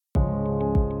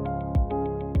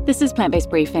This is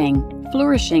Plant-Based Briefing,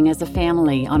 Flourishing as a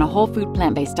Family on a Whole Food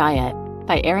Plant-Based Diet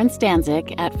by Erin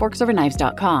Stanzik at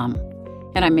forksoverknives.com.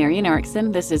 And I'm Marian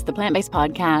Erickson. This is the Plant-Based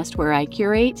Podcast where I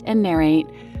curate and narrate,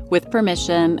 with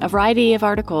permission, a variety of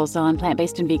articles on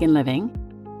plant-based and vegan living.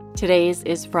 Today's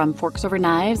is from Forks Over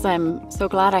Knives. I'm so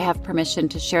glad I have permission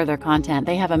to share their content.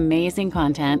 They have amazing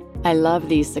content. I love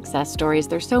these success stories.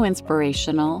 They're so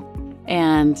inspirational.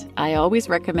 And I always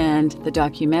recommend the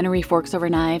documentary Forks Over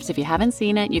Knives. If you haven't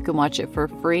seen it, you can watch it for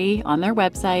free on their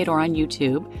website or on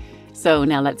YouTube. So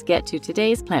now let's get to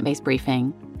today's plant-based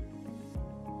briefing.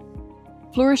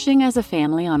 Flourishing as a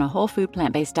Family on a Whole Food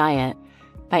Plant-Based Diet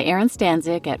by Erin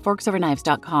Stanzik at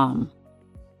forksoverknives.com.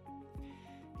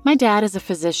 My dad is a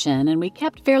physician, and we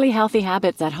kept fairly healthy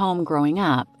habits at home growing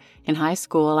up. In high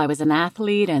school, I was an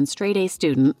athlete and straight-A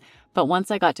student, but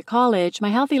once I got to college, my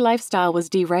healthy lifestyle was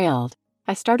derailed.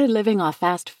 I started living off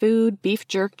fast food, beef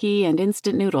jerky, and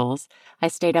instant noodles. I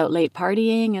stayed out late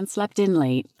partying and slept in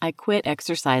late. I quit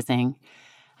exercising.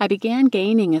 I began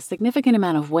gaining a significant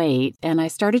amount of weight, and I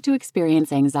started to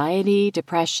experience anxiety,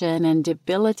 depression, and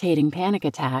debilitating panic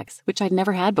attacks, which I'd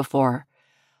never had before.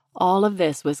 All of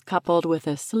this was coupled with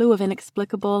a slew of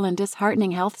inexplicable and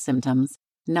disheartening health symptoms: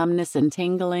 numbness and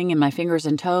tingling in my fingers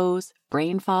and toes,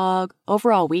 brain fog,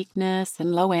 overall weakness,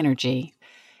 and low energy.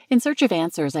 In search of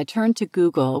answers, I turned to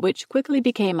Google, which quickly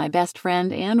became my best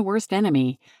friend and worst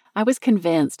enemy. I was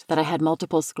convinced that I had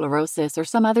multiple sclerosis or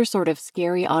some other sort of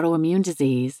scary autoimmune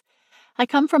disease. I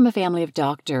come from a family of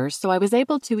doctors, so I was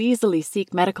able to easily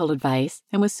seek medical advice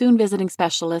and was soon visiting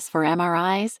specialists for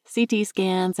MRIs, CT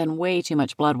scans, and way too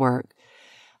much blood work.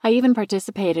 I even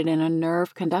participated in a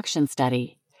nerve conduction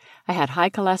study. I had high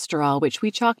cholesterol, which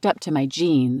we chalked up to my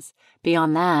genes.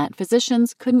 Beyond that,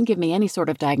 physicians couldn't give me any sort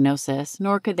of diagnosis,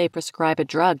 nor could they prescribe a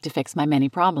drug to fix my many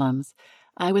problems.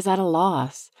 I was at a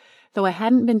loss. Though I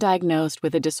hadn't been diagnosed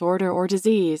with a disorder or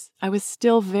disease, I was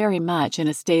still very much in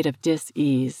a state of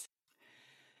dis-ease.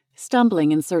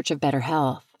 Stumbling in search of better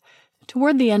health.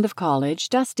 Toward the end of college,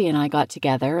 Dusty and I got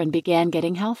together and began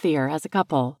getting healthier as a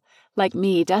couple. Like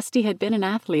me, Dusty had been an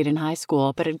athlete in high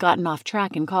school but had gotten off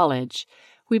track in college.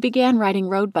 We began riding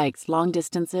road bikes long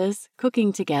distances,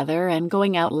 cooking together, and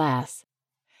going out less.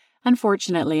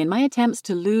 Unfortunately, in my attempts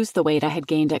to lose the weight I had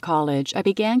gained at college, I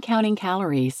began counting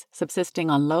calories, subsisting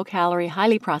on low-calorie,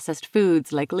 highly processed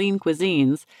foods like lean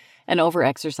cuisines, and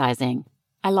over-exercising.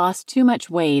 I lost too much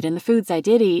weight, and the foods I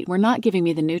did eat were not giving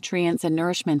me the nutrients and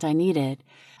nourishment I needed.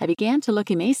 I began to look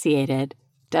emaciated.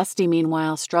 Dusty,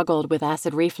 meanwhile, struggled with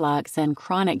acid reflux and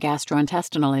chronic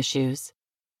gastrointestinal issues.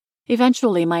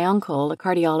 Eventually, my uncle, a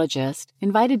cardiologist,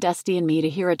 invited Dusty and me to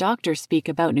hear a doctor speak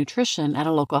about nutrition at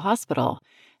a local hospital.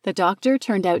 The doctor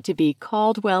turned out to be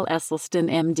Caldwell Esselstyn,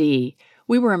 MD.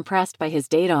 We were impressed by his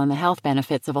data on the health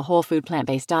benefits of a whole food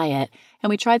plant-based diet, and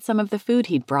we tried some of the food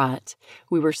he'd brought.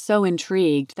 We were so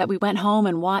intrigued that we went home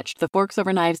and watched the Forks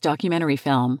Over Knives documentary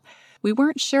film. We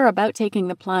weren't sure about taking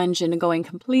the plunge into going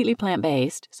completely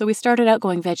plant-based, so we started out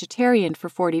going vegetarian for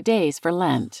 40 days for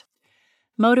Lent.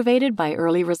 Motivated by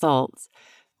early results,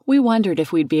 we wondered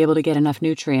if we'd be able to get enough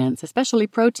nutrients, especially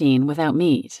protein, without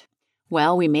meat.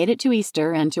 Well, we made it to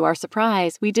Easter, and to our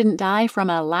surprise, we didn't die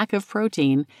from a lack of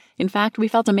protein. In fact, we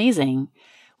felt amazing.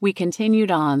 We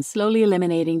continued on, slowly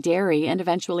eliminating dairy and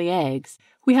eventually eggs.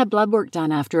 We had blood work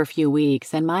done after a few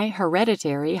weeks, and my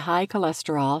hereditary high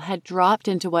cholesterol had dropped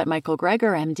into what Michael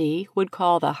Greger, MD, would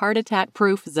call the heart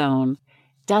attack-proof zone.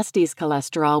 Dusty's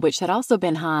cholesterol, which had also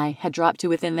been high, had dropped to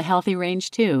within the healthy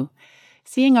range too.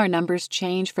 Seeing our numbers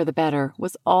change for the better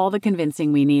was all the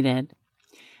convincing we needed.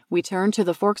 We turned to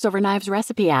the Forks Over Knives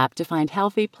recipe app to find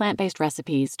healthy plant-based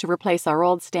recipes to replace our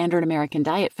old standard American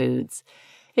diet foods.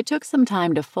 It took some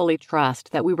time to fully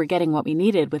trust that we were getting what we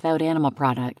needed without animal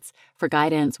products. For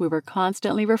guidance, we were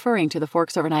constantly referring to the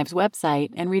Forks Over Knives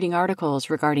website and reading articles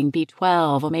regarding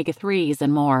B12, omega-3s,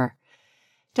 and more.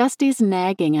 Dusty's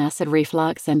nagging acid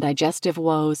reflux and digestive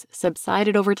woes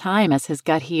subsided over time as his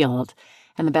gut healed.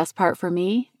 And the best part for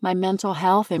me, my mental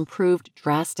health improved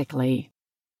drastically.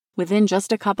 Within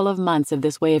just a couple of months of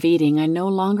this way of eating, I no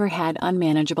longer had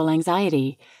unmanageable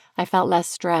anxiety. I felt less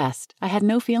stressed. I had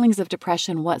no feelings of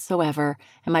depression whatsoever,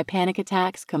 and my panic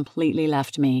attacks completely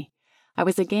left me. I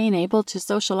was again able to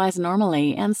socialize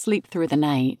normally and sleep through the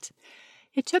night.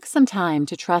 It took some time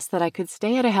to trust that I could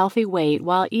stay at a healthy weight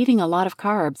while eating a lot of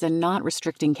carbs and not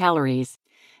restricting calories.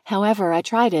 However, I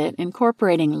tried it,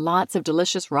 incorporating lots of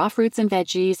delicious raw fruits and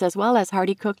veggies as well as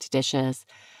hearty cooked dishes.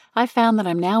 I found that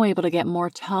I'm now able to get more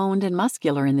toned and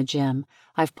muscular in the gym.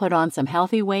 I've put on some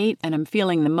healthy weight and I'm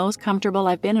feeling the most comfortable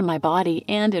I've been in my body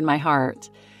and in my heart.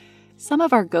 Some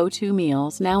of our go-to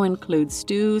meals now include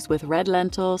stews with red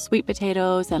lentils, sweet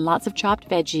potatoes, and lots of chopped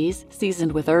veggies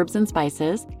seasoned with herbs and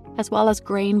spices, as well as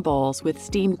grain bowls with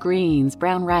steamed greens,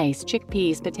 brown rice,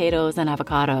 chickpeas, potatoes, and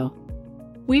avocado.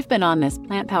 We've been on this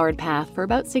plant-powered path for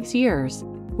about 6 years.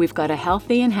 We've got a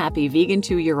healthy and happy vegan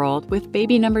 2-year-old with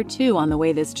baby number 2 on the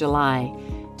way this July.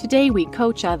 Today, we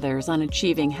coach others on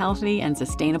achieving healthy and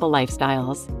sustainable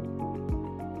lifestyles.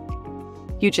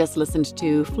 You just listened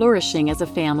to Flourishing as a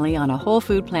Family on a Whole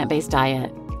Food Plant-Based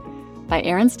Diet by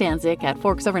Erin Stanzik at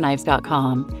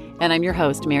forksoverknives.com. And I'm your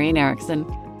host, Marian Erickson.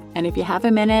 And if you have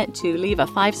a minute to leave a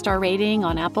 5-star rating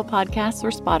on Apple Podcasts or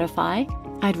Spotify,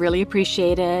 I'd really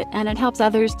appreciate it, and it helps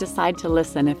others decide to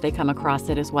listen if they come across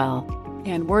it as well.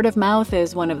 And word of mouth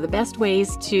is one of the best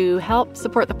ways to help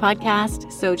support the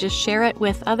podcast, so just share it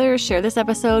with others, share this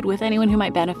episode with anyone who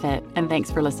might benefit, and thanks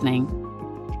for listening.